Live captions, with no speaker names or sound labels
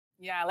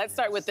Yeah, let's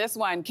start with this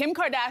one. Kim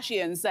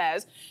Kardashian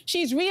says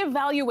she's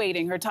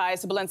reevaluating her ties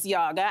to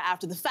Balenciaga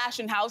after the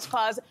fashion house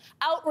caused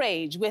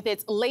outrage with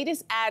its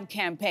latest ad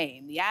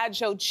campaign. The ad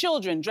showed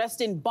children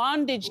dressed in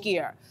bondage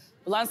gear.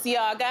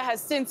 Balenciaga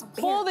has since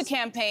pulled the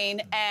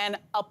campaign and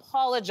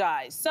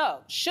apologized.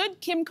 So,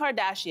 should Kim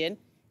Kardashian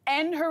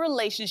end her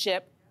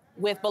relationship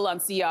with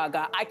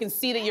Balenciaga? I can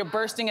see that you're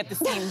bursting at the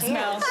seams,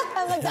 Mel.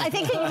 I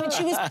think that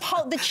she was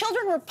the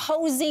children were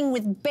posing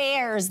with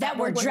bears that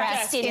were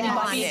dressed in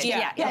bondage.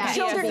 Yeah.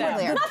 Children were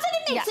there. Not that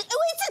it makes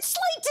it's a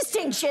slight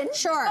distinction.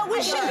 Sure. But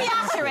we should be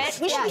accurate.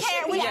 We should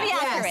care. We should be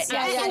accurate.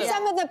 And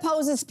some of the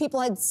poses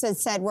people had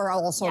said were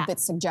also a bit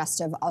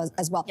suggestive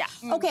as well.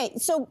 Okay,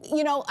 so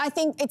I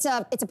think it's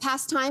a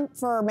pastime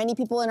for many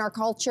people in our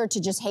culture to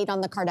just hate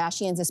on the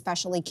Kardashians,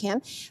 especially Kim.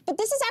 But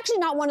this is actually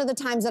not one of the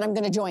times that I'm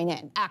going to join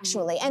in,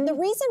 actually. And the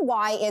reason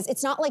why is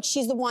it's not like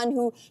she's the one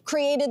who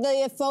created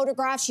the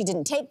photograph. She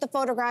didn't take the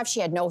photograph.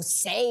 She had no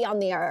say on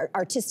the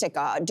artistic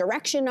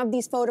direction of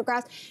these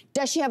photographs.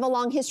 Does she have a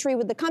long history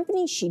with the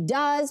company? She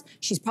does.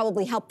 She's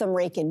probably helped them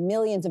rake in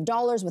millions of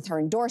dollars with her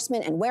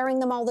endorsement and wearing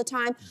them all the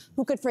time.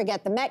 Who could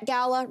forget the Met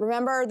Gala?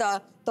 Remember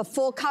the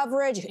full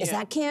coverage? Is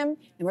that Kim? And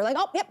we're like,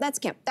 oh, yep, that's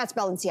Kim. That's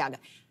Balenciaga.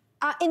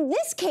 In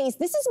this case,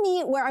 this is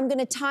me where I'm going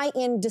to tie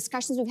in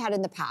discussions we've had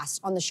in the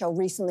past on the show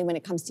recently when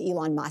it comes to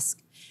Elon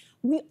Musk.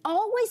 We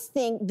always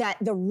think that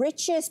the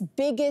richest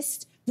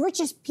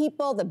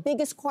people, the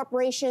biggest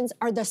corporations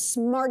are the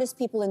smartest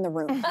people in the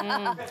room.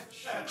 How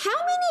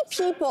many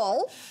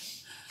people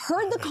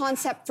heard the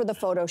concept for the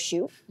photo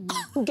shoot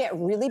who get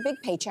really big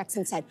paychecks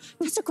and said,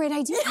 that's a great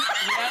idea?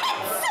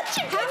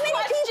 How many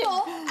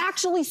people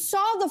actually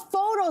saw the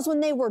photos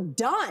when they were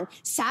done,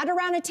 sat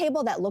around a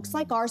table that looks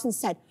like ours and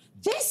said,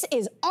 this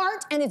is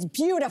art and it's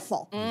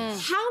beautiful?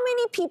 How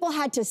many people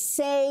had to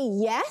say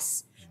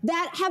yes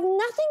that have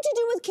nothing to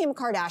do with Kim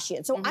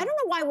Kardashian? So I don't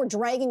know why we're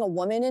dragging a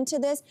woman into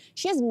this.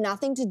 She has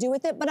nothing to do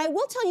with it, but I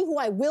will tell you who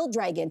I will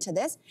drag into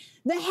this.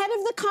 The head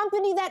of the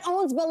company that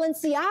owns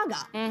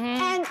Balenciaga.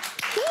 And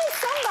he is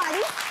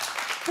somebody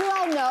we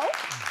all know.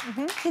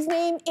 His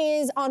name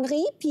is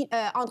Henri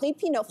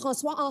Pinault,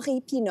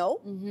 François-Henri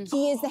Pinault.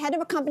 He is the head of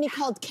a company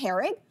called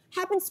Kering.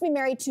 Happens to be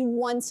married to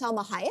one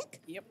Salma Hayek.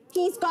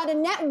 He's got a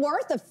net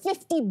worth of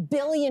 $50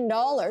 billion.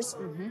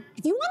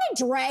 If you want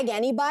to drag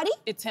anybody,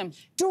 it's him.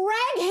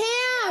 Drag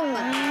him.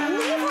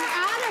 Leave her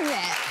out of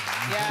it.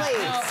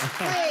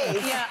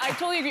 Please. Yeah, I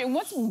totally agree. And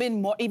what's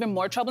been even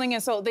more troubling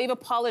is, so they've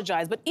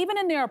apologized, but even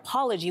in their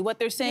apology, what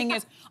they're saying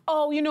is,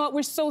 oh, you know what,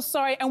 we're so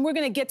sorry, and we're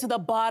going to get to the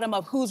bottom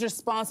of who's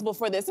responsible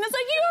for this. And it's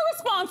like, you're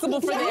responsible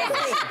for this. What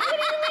do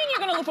you mean you're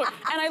going to look for it?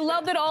 And I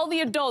love that all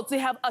the adults, they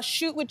have a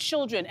shoot with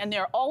children, and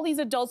there are all these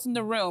adults in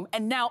the room,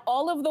 and now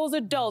all of those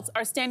adults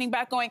are standing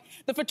back going,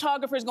 the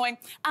photographer's going,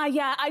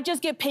 yeah, I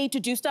just get paid to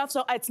do stuff,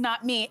 so it's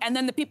not me. And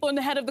then the people in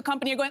the head of the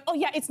company are going, oh,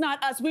 yeah, it's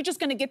not us. We're just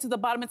going to get to the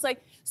bottom. It's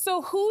like,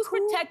 so who's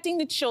protecting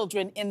the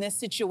children in this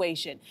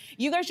situation?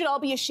 You guys should all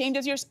be ashamed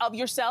of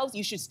yourselves.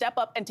 You should step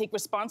up and take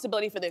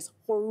responsibility for this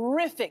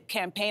horrific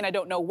campaign. I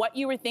don't know what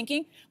you were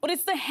thinking, but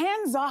it's the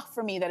hands-off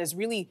for me that is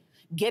really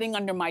getting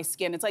under my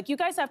skin. It's like, you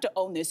guys have to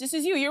own this. This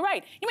is you. You're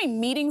right. You mean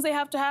meetings they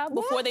have to have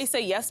before they say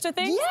yes to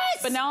things? Yes!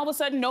 But now all of a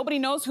sudden, nobody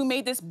knows who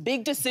made this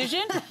big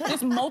decision,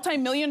 this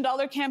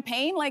multi-million-dollar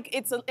campaign. Like,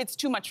 it's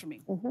too much for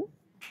me.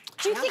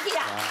 Do you think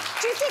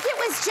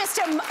it was just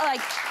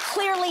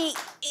clearly?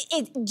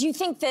 Do you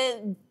think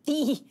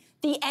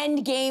the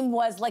end game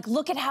was like,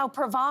 look at how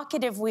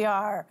provocative we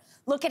are,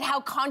 look at how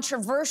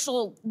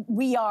controversial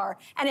we are,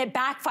 and it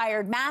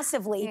backfired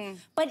massively.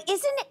 But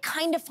isn't it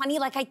kind of funny?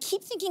 Like, I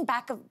keep thinking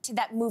back to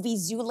that movie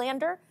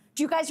Zoolander.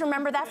 Do you guys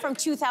remember that from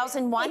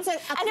 2001? It's a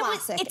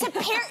classic.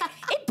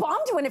 It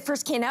bombed when it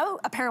first came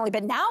out, apparently,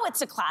 but now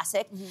it's a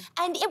classic.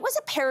 And it was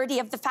a parody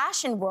of the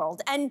fashion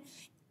world. And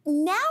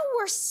now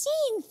we're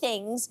seeing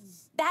things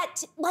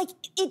that, like,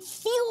 it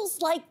feels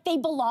like they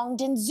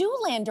belonged in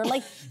Zoolander.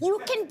 Like,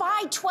 you can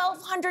buy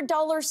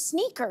 $1,200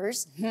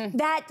 sneakers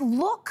that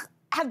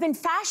have been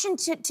fashioned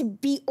to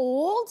be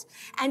old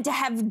and to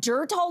have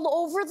dirt all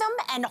over them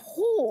and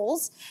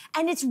holes,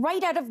 and it's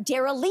right out of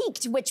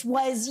Derelict, which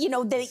was,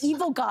 the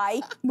evil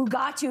guy,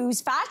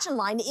 Mugatu's fashion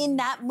line in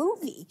that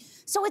movie.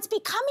 So it's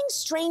becoming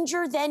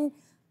stranger than,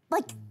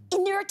 like,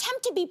 in their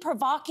attempt to be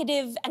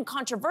provocative and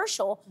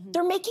controversial,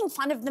 they're making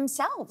fun of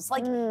themselves.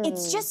 Like,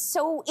 it's just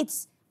so,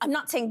 I'm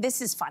not saying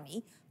this is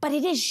funny, but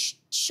it is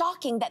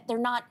shocking that they're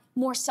not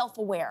more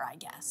self-aware, I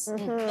guess.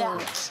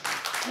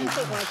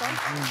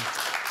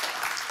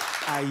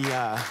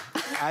 Yeah.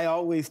 I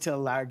always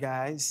tell our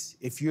guys,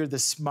 if you're the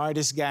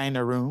smartest guy in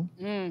the room,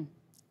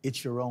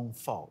 it's your own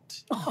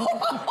fault.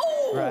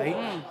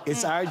 Right?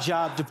 It's our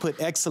job to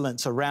put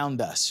excellence around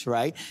us,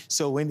 right?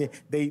 So when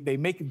they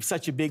make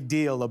such a big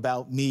deal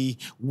about me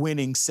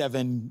winning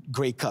 7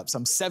 Grey Cups.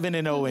 I'm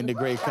 7-0 in the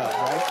Grey Cup,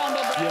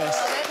 right?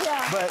 Yes.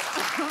 But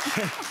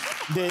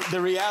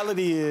the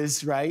reality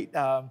is, right?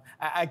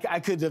 I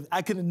could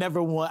have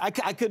never won.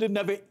 I could have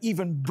never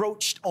even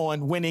broached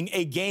on winning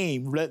a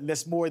game,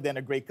 less more than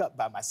a Grey Cup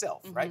by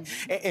myself, right?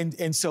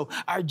 And so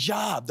our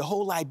job, the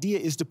whole idea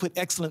is to put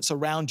excellence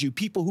around you,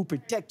 people who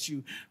protect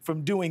you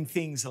from doing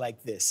things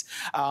like this.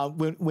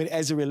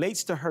 As it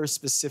relates to her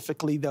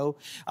specifically, though,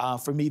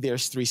 for me,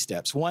 there's 3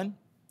 steps. One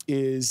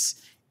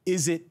is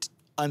it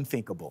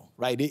unthinkable,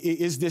 right?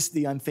 Is this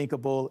the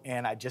unthinkable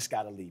and I just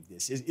got to leave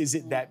this? Is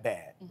it that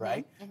bad,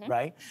 right?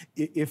 Right?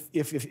 If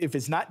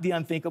it's not the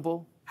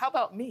unthinkable, how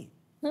about me?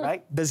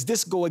 Right? Does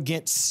this go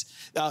against,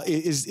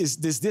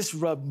 does this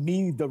rub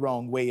me the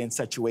wrong way in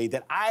such a way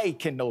that I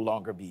can no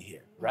longer be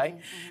here, right?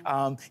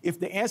 If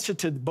the answer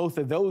to both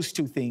of those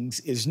 2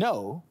 things is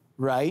no,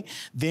 right?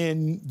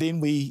 Then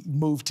we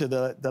move to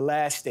the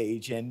last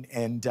stage, and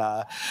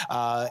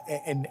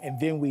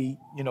then we,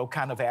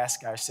 kind of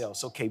ask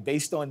ourselves, okay,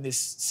 based on this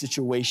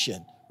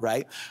situation,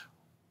 right?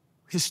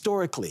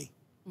 Historically,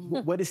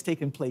 what is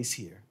taking place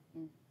here?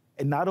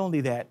 And not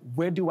only that,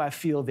 where do I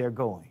feel they're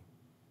going?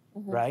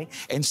 Right?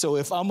 And so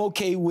if I'm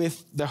okay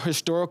with the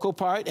historical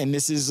part, and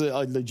this is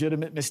a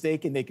legitimate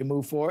mistake and they can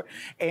move forward,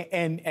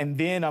 and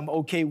then I'm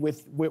okay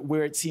with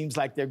where it seems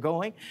like they're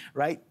going,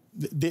 right?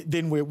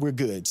 Then we're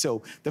good.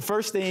 So the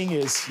first thing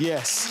is,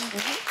 yes,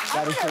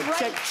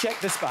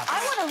 check the spot.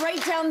 I want to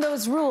write down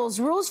those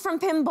rules from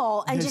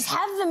pinball, and just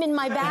have them in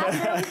my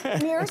bathroom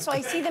mirror so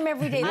I see them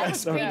every day. That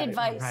was great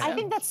advice. I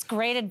think that's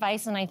great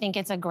advice, and I think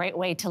it's a great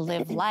way to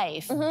live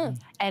life.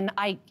 And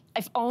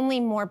if only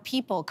more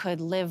people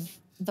could live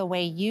the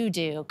way you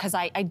do, because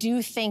I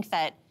do think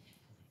that,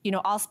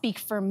 I'll speak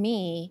for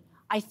me.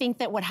 I think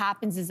that what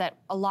happens is that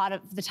a lot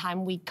of the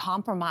time we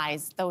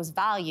compromise those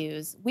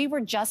values. We were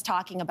just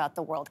talking about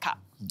the World Cup.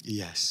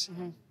 Yes.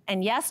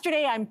 And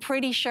yesterday, I'm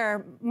pretty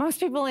sure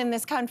most people in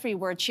this country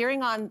were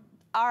cheering on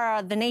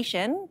the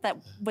nation that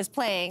was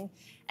playing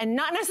and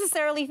not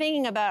necessarily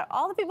thinking about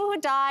all the people who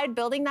died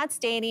building that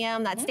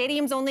stadium. That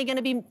stadium's only going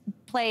to be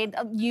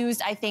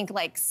used, I think,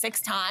 like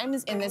 6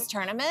 times in this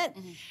tournament.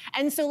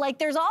 And so,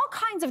 there's all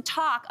kinds of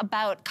talk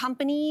about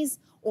companies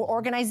or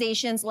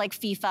organizations like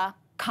FIFA,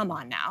 come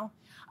on now,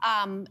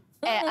 and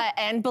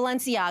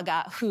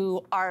Balenciaga,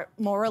 who are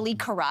morally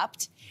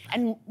corrupt.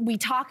 And we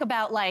talk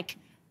about,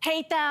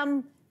 hate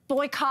them,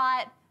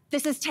 boycott,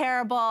 this is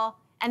terrible.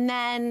 And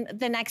then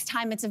the next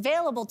time it's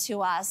available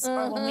to us,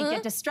 or when we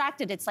get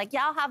distracted, it's like,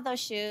 yeah, I'll have those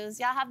shoes.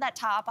 Yeah, I'll have that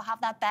top. I'll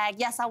have that bag.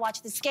 Yes, I'll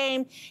watch this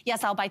game.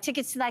 Yes, I'll buy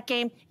tickets to that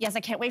game. Yes, I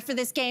can't wait for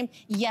this game.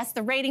 Yes,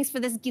 the ratings for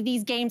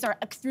these games are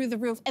through the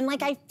roof. And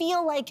I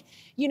feel like,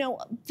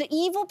 the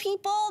evil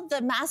people, the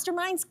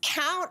masterminds,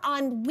 count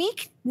on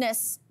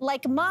weakness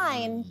like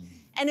mine.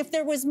 And if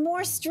there was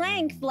more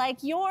strength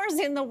like yours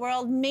in the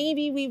world,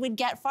 maybe we would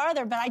get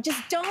farther. But I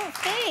just don't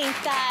think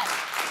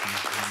that...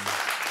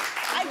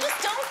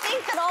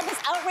 all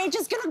this outrage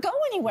is gonna go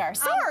anywhere.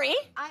 Sorry.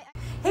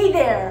 Hey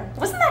there,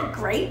 wasn't that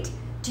great?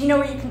 Do you know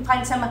where you can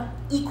find some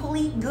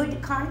equally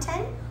good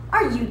content?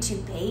 Our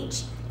YouTube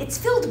page. It's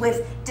filled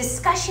with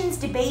discussions,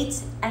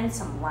 debates, and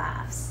some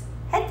laughs.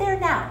 Head there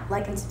now,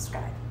 like and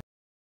subscribe.